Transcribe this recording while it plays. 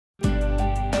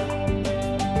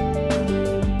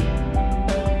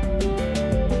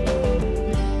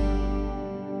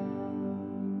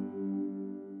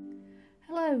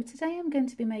today I'm going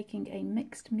to be making a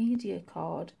mixed media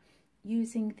card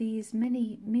using these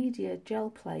mini media gel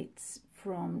plates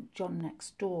from John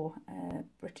Next Door, a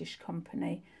British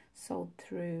company, sold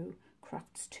through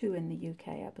Crafts 2 in the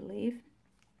UK, I believe.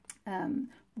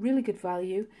 Really good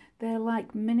value. They're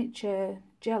like miniature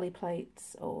jelly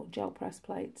plates or gel press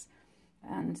plates,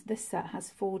 and this set has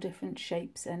 4 different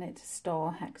shapes in it: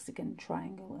 star, hexagon,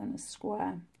 triangle and a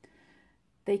square.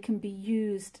 They can be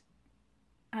used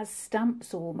as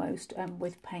stamps almost,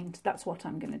 with paint. That's what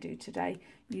I'm going to do today,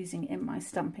 using in my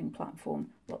stamping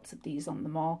platform. Lots of these on the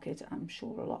market. I'm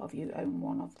sure a lot of you own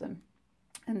one of them,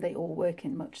 and they all work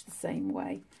in much the same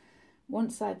way.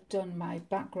 Once I've done my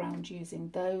background using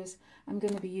those, I'm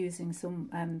going to be using some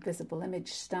visible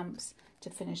image stamps to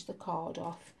finish the card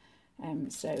off.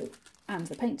 And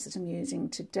the paints that I'm using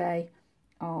today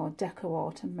are Deco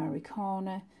Art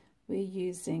Americana. We're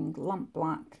using Lamp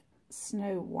Black,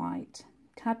 Snow White,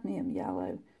 Cadmium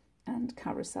Yellow and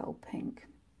Carousel Pink.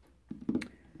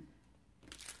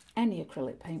 Any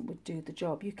acrylic paint would do the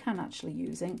job. You can actually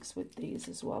use inks with these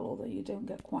as well, although you don't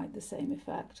get quite the same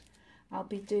effect. I'll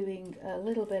be doing a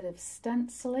little bit of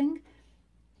stenciling.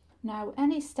 Now,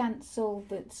 any stencil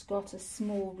that's got a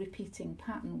small repeating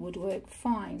pattern would work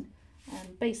fine.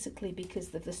 Basically,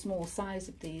 because of the small size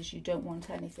of these, you don't want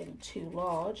anything too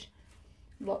large.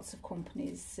 Lots of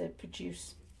companies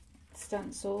produce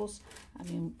stencils. I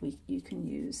mean, you can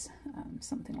use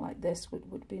something like this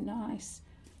would be nice.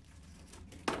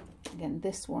 Again,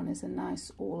 this one is a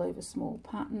nice all over small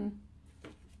pattern.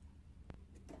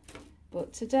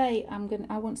 But today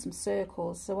I want some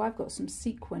circles, so I've got some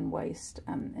sequin waste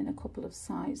in a couple of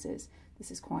sizes.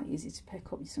 This is quite easy to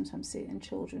pick up. You sometimes see it in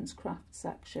children's craft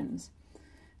sections.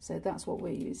 So that's what we're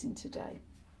using today.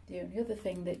 The only other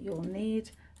thing that you'll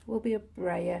need will be a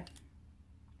brayer,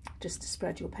 just to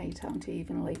spread your paint out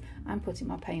evenly. I'm putting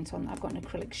my paint on. I've got an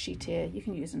acrylic sheet here. You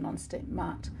can use a non-stick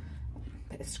mat,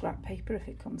 a bit of scrap paper if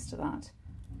it comes to that.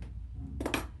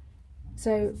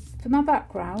 So for my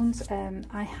background,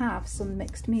 I have some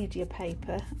mixed media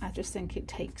paper. I just think it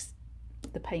takes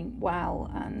the paint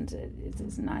well, and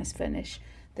it's a nice finish.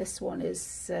 This one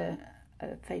is a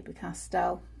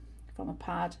Faber-Castell from a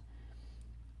pad.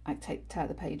 I tear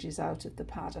the pages out of the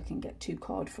pad. I can get 2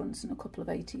 card fronts and a couple of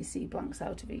ATC blanks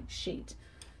out of each sheet,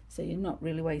 so you're not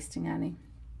really wasting any.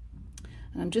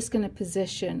 And I'm just going to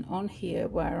position on here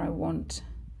where I want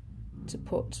to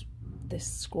put this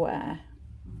square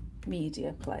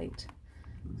media plate.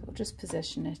 So I'll just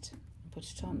position it and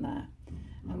put it on there.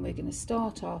 And we're going to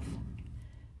start off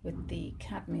with the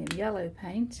cadmium yellow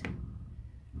paint.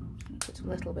 I'm going to put a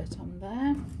little bit on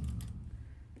there.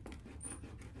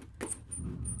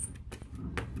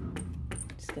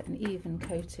 Just get an even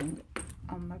coating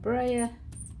on my brayer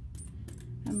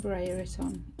and brayer it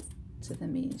on to the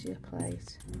media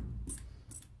plate.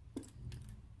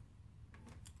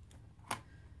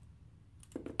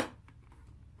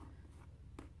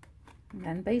 And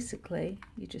then basically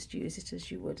you just use it as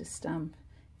you would a stamp.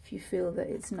 If you feel that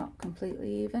it's not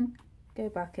completely even, go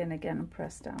back in again and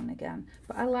press down again.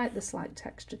 But I like the slight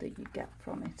texture that you get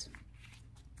from it.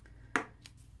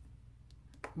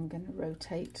 I'm going to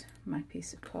rotate my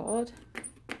piece of card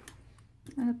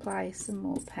and apply some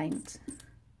more paint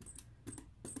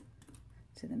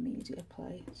to the media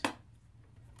plate.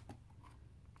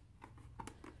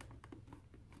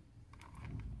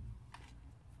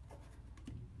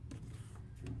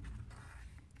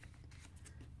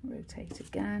 Rotate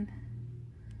again.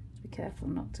 Just be careful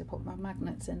not to put my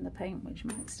magnets in the paint, which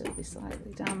might still be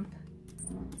slightly damp.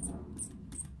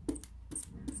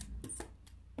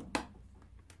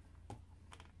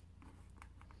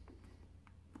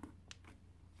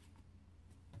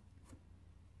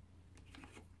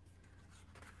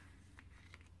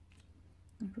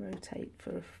 And rotate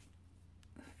for a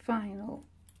final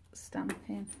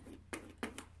stamping.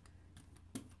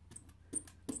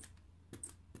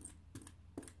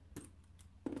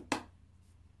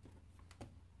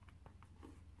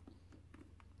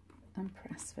 And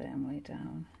press firmly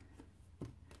down.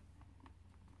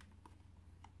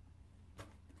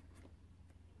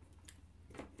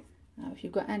 Now, if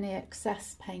you've got any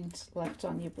excess paint left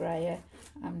on your brayer,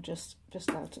 I'm just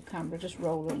out of camera, just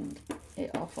rolling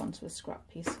it off onto a scrap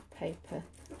piece of paper.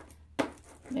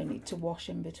 No need to wash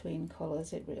in between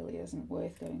colours, it really isn't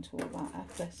worth going to all that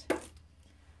effort.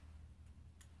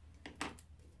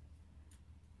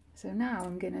 So now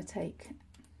I'm going to take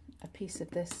a piece of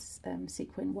this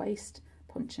sequin waste,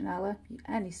 punchinella.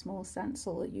 Any small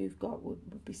stencil that you've got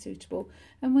would be suitable,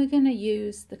 and we're going to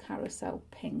use the Carousel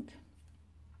Pink.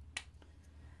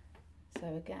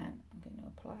 So again, I'm going to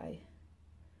apply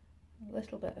a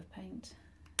little bit of paint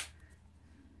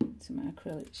onto my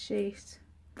acrylic sheet.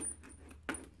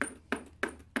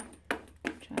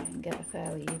 Try and get a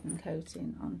fairly even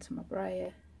coating onto my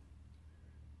brayer.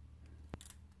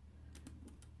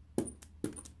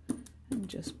 And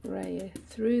just brayer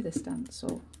through the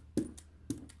stencil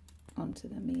onto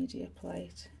the media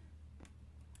plate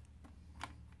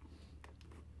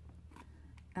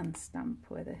and stamp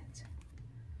with it.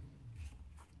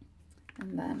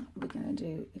 And then we're going to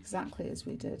do exactly as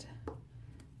we did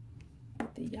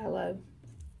with the yellow.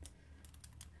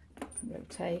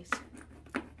 Rotate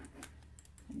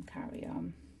and carry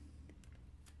on.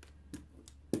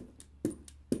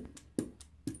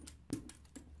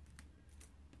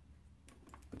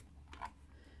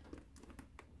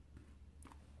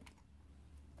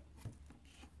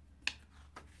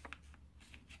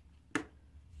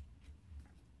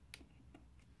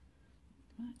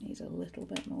 Might need a little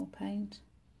bit more paint.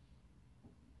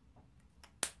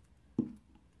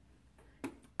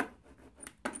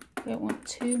 Don't want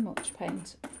too much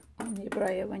paint on your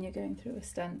brayer when you're going through a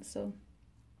stencil,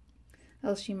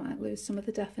 else you might lose some of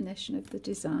the definition of the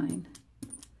design.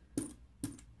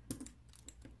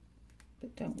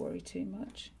 But don't worry too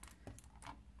much.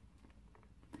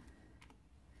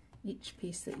 Each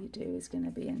piece that you do is going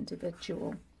to be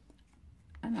individual,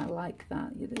 and I like that.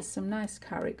 There's some nice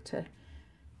character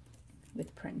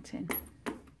with printing.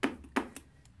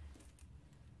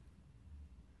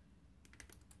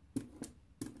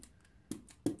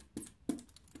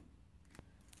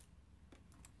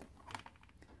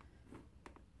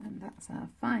 And that's our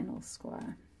final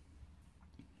square.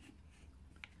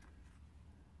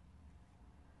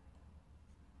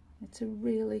 It's a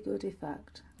really good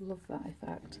effect. Love that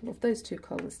effect. Love those two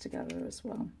colours together as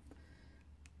well.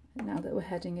 And now that we're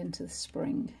heading into the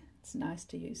spring, it's nice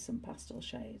to use some pastel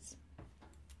shades.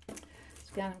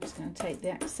 So again, I'm just going to take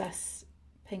the excess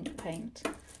pink paint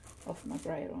off my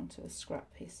brayer onto a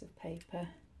scrap piece of paper.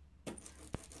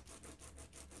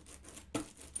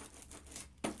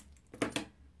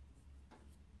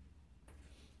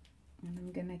 And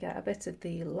I'm going to get a bit of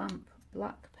the lamp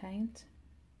black paint.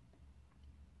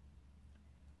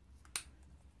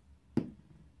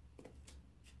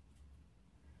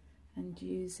 And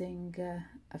using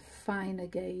a finer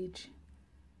gauge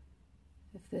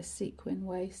of the sequin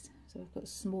waste, so I've got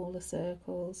smaller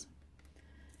circles,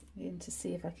 begin to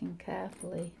see if I can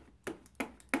carefully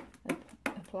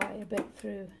apply a bit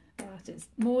through that. It's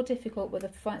more difficult with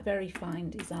a very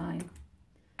fine design,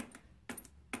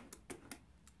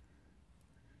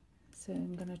 so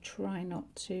I'm going to try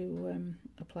not to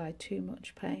apply too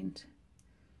much paint.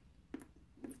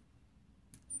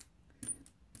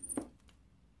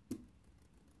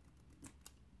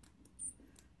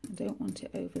 I don't want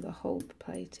it over the whole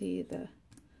plate either,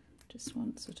 just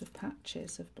want sort of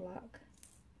patches of black.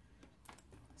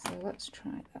 So let's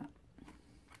try that.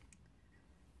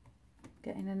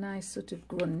 Getting a nice sort of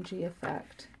grungy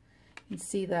effect. You can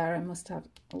see there I must have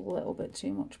a little bit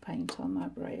too much paint on my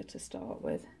brayer to start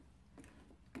with,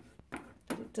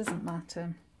 but it doesn't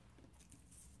matter.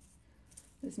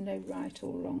 There's no right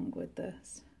or wrong with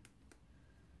this.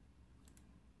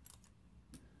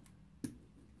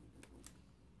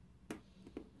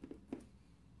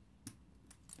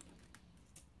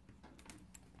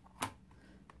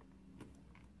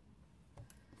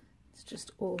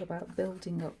 Just all about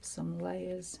building up some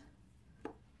layers,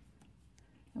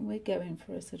 and we're going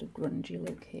for a sort of grungy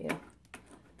look here.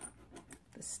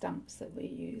 The stamps that we're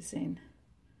using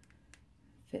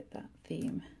fit that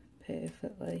theme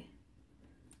perfectly.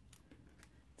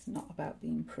 It's not about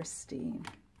being pristine.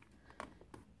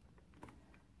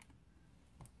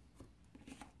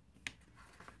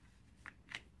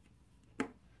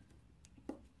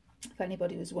 If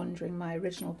anybody was wondering, my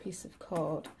original piece of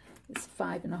card is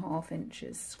 5.5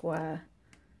 inches square,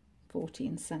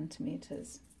 14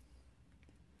 centimetres.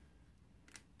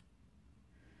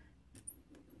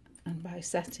 And by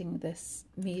setting this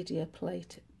media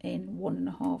plate in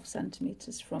 1.5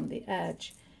 centimetres from the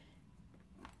edge,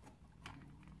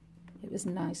 it was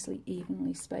nicely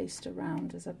evenly spaced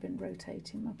around as I've been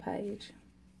rotating my page.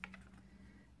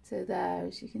 So there,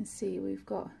 as you can see, we've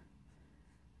got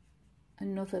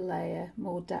another layer,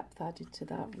 more depth added to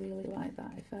that. Really like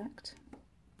that effect.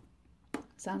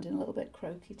 Sounding a little bit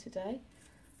croaky today.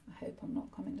 I hope I'm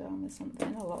not coming down with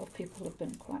something. A lot of people have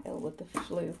been quite ill with the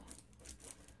flu,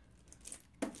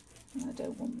 and I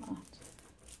don't want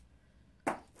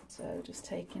that. So just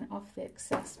taking off the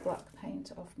excess black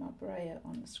paint off my brayer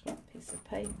on a scrap piece of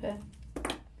paper.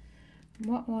 And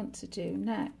what I want to do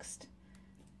next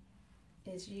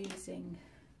is, using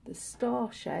the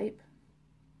star shape,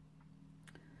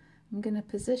 I'm going to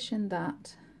position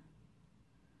that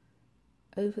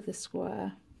over the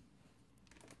square.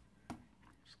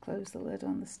 Just close the lid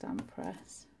on the stamp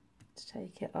press to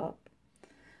take it up,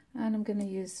 and I'm going to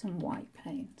use some white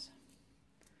paint.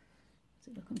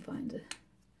 See if I can find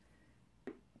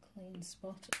a clean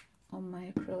spot on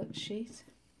my acrylic sheet.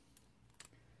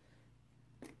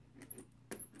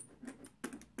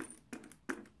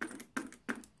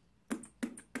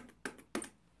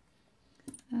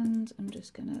 And I'm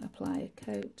just going to apply a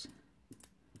coat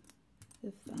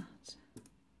of that.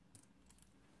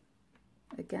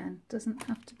 Again, doesn't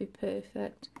have to be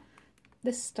perfect.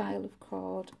 This style of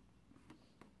card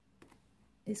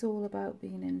is all about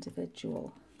being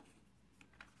individual.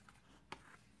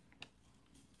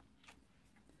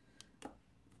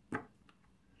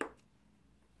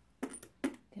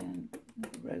 Again,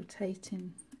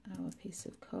 rotating our piece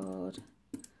of card,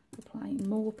 applying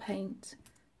more paint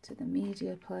to the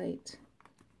media plate,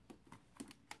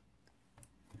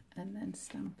 and then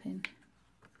stamping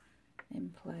in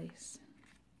place.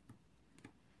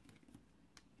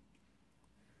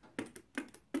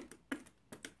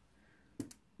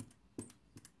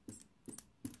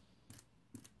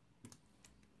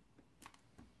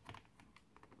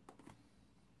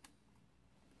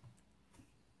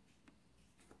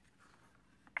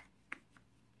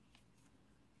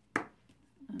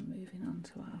 And moving on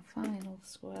to our final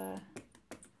square.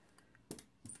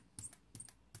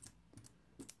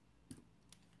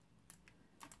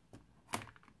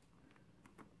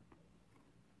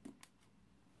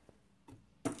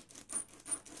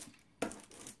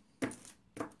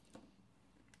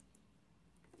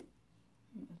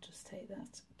 Take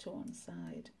that to one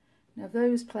side. Now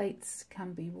those plates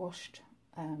can be washed,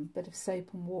 bit of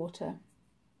soap and water,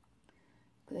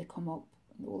 they come up,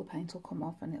 all the paint will come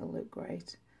off and it'll look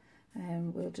great.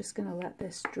 We're just going to let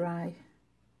this dry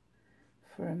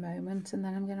for a moment, and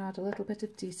then I'm going to add a little bit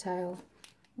of detail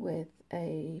with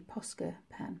a Posca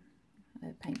pen,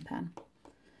 a paint pen.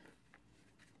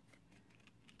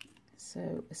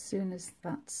 So as soon as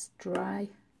that's dry,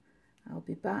 I'll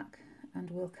be back and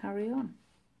we'll carry on.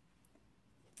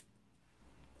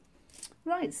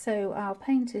 Right, so our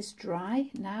paint is dry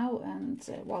now, and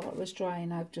while it was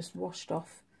drying I've just washed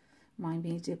off my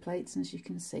media plates, and as you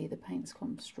can see the paint's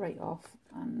come straight off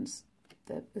and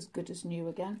they're as good as new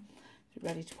again,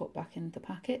 ready to put back in the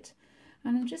packet.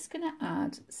 And I'm just going to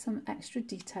add some extra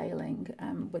detailing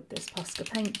with this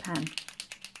Posca paint pen,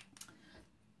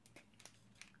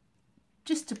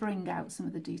 just to bring out some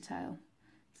of the detail.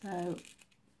 So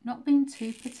not being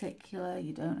too particular,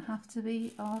 you don't have to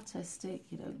be artistic,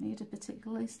 you don't need a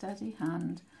particularly steady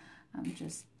hand. I'm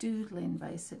just doodling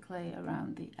basically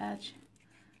around the edge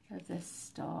of this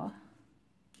star.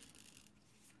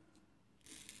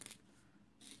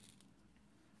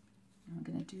 I'm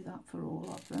going to do that for all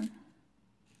of them.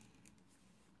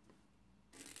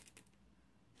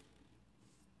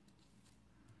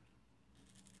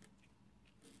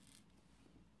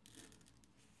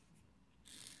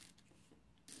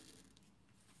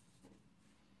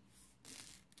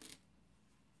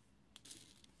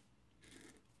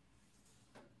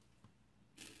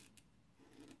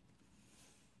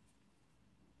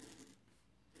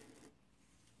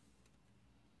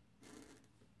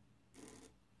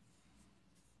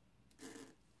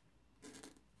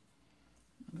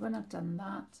 When I've done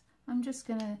that, I'm just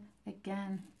going to,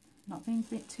 again, not being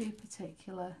a bit too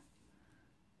particular,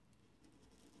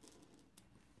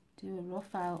 do a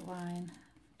rough outline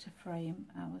to frame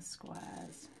our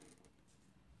squares.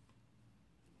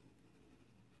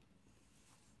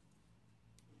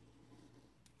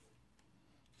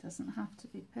 Doesn't have to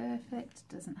be perfect,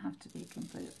 doesn't have to be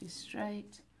completely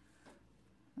straight.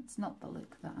 That's not the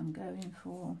look that I'm going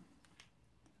for.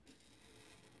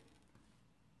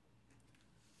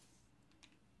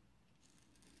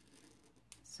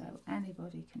 So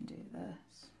anybody can do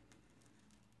this.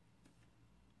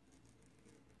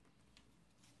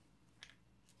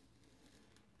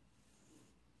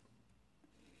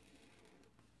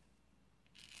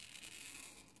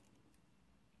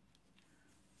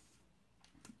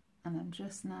 And I'm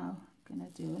just now going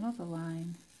to do another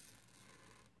line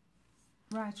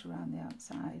right around the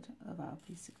outside of our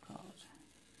piece of card.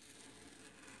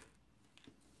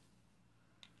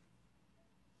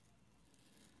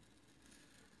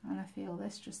 And I feel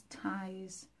this just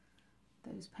ties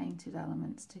those painted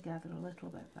elements together a little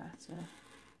bit better.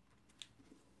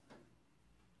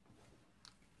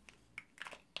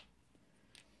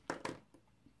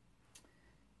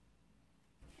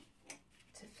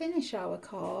 To finish our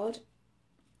card,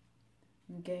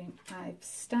 I've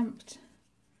stamped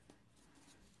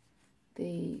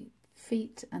the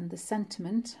feet and the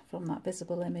sentiment from that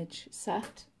visible image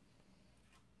set.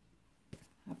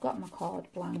 I've got my card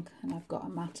blank and I've got a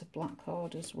mat of black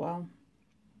card as well.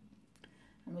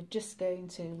 And we're just going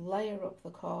to layer up the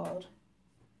card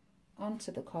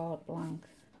onto the card blank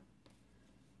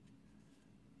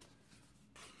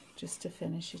just to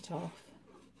finish it off.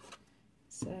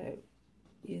 So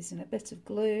using a bit of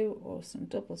glue or some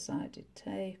double-sided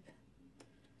tape,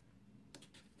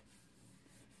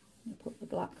 and put the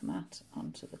black mat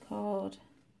onto the card.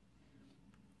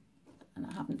 And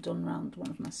I haven't done round one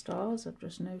of my stars, I've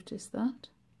just noticed that.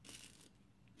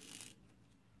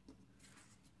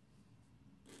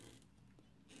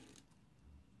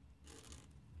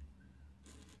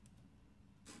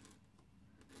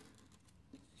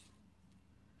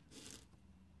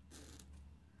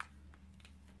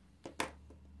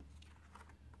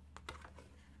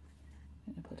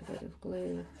 I'm going to put a bit of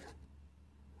glue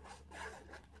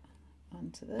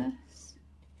onto this.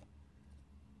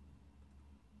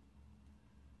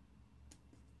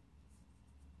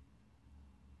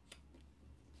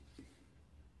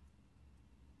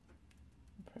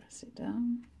 Press it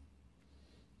down.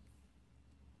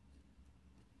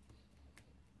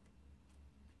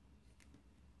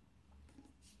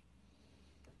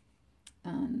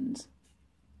 And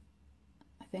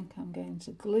I think I'm going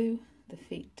to glue the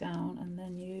feet down and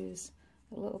then use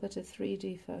a little bit of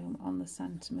 3D foam on the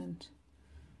sentiment,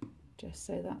 just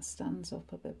so that stands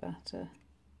up a bit better.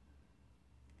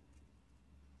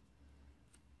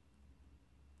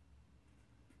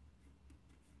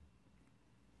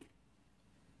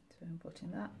 So I'm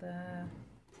putting that there.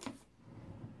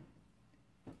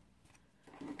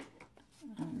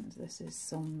 And this is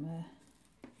some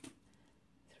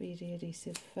 3D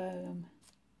adhesive foam.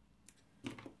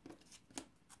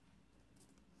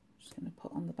 Just going to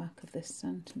put on the back of this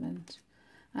sentiment.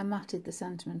 I matted the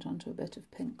sentiment onto a bit of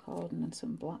pink card and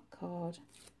some black card.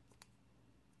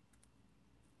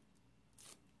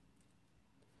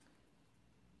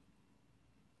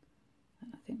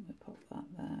 And I think we pop that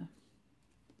there.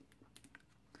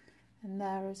 And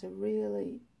there is a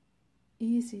really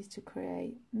easy to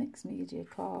create mixed media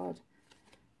card.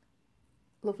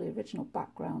 Lovely original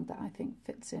background that I think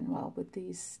fits in well with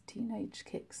these Teenage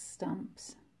Kicks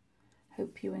stamps.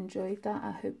 Hope you enjoyed that.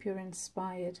 I hope you're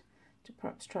inspired to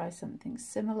perhaps try something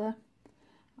similar.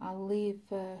 I'll leave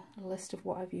a list of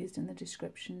what I've used in the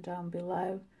description down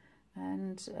below,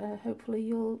 and hopefully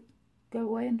you'll go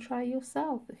away and try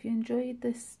yourself. If you enjoyed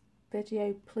this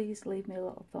video, please leave me a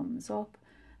little thumbs up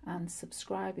and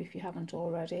subscribe if you haven't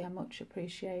already. I much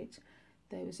appreciate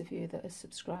those of you that are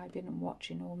subscribing and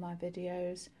watching all my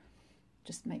videos.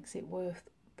 Just makes it worth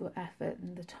the effort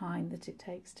and the time that it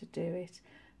takes to do it.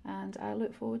 And I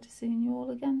look forward to seeing you all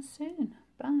again soon.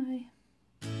 Bye.